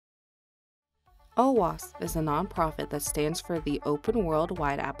OWASP is a nonprofit that stands for the Open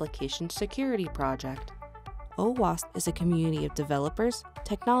Worldwide Application Security Project. OWASP is a community of developers,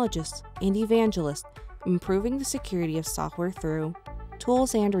 technologists, and evangelists improving the security of software through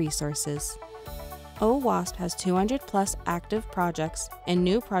tools and resources. OWASP has 200+ active projects, and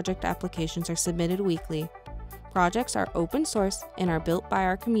new project applications are submitted weekly. Projects are open source and are built by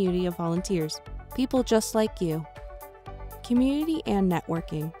our community of volunteers, people just like you. Community and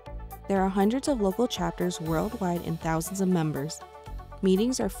networking. There are hundreds of local chapters worldwide and thousands of members.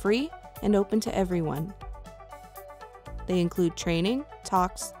 Meetings are free and open to everyone. They include training,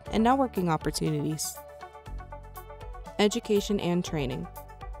 talks, and networking opportunities. Education and training.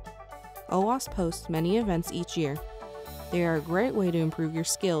 OWASP hosts many events each year. They are a great way to improve your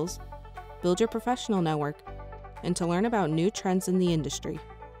skills, build your professional network, and to learn about new trends in the industry.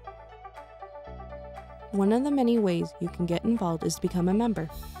 One of the many ways you can get involved is to become a member.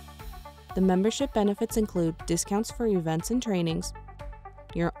 The membership benefits include discounts for events and trainings,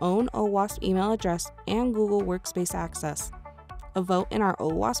 your own OWASP email address and Google Workspace access, a vote in our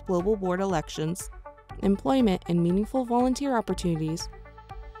OWASP Global Board elections, employment and meaningful volunteer opportunities,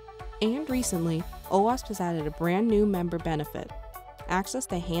 and recently, OWASP has added a brand new member benefit, access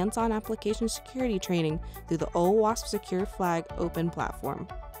to hands-on application security training through the OWASP Secure Flag Open platform.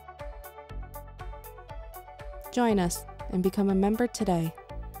 Join us and become a member today.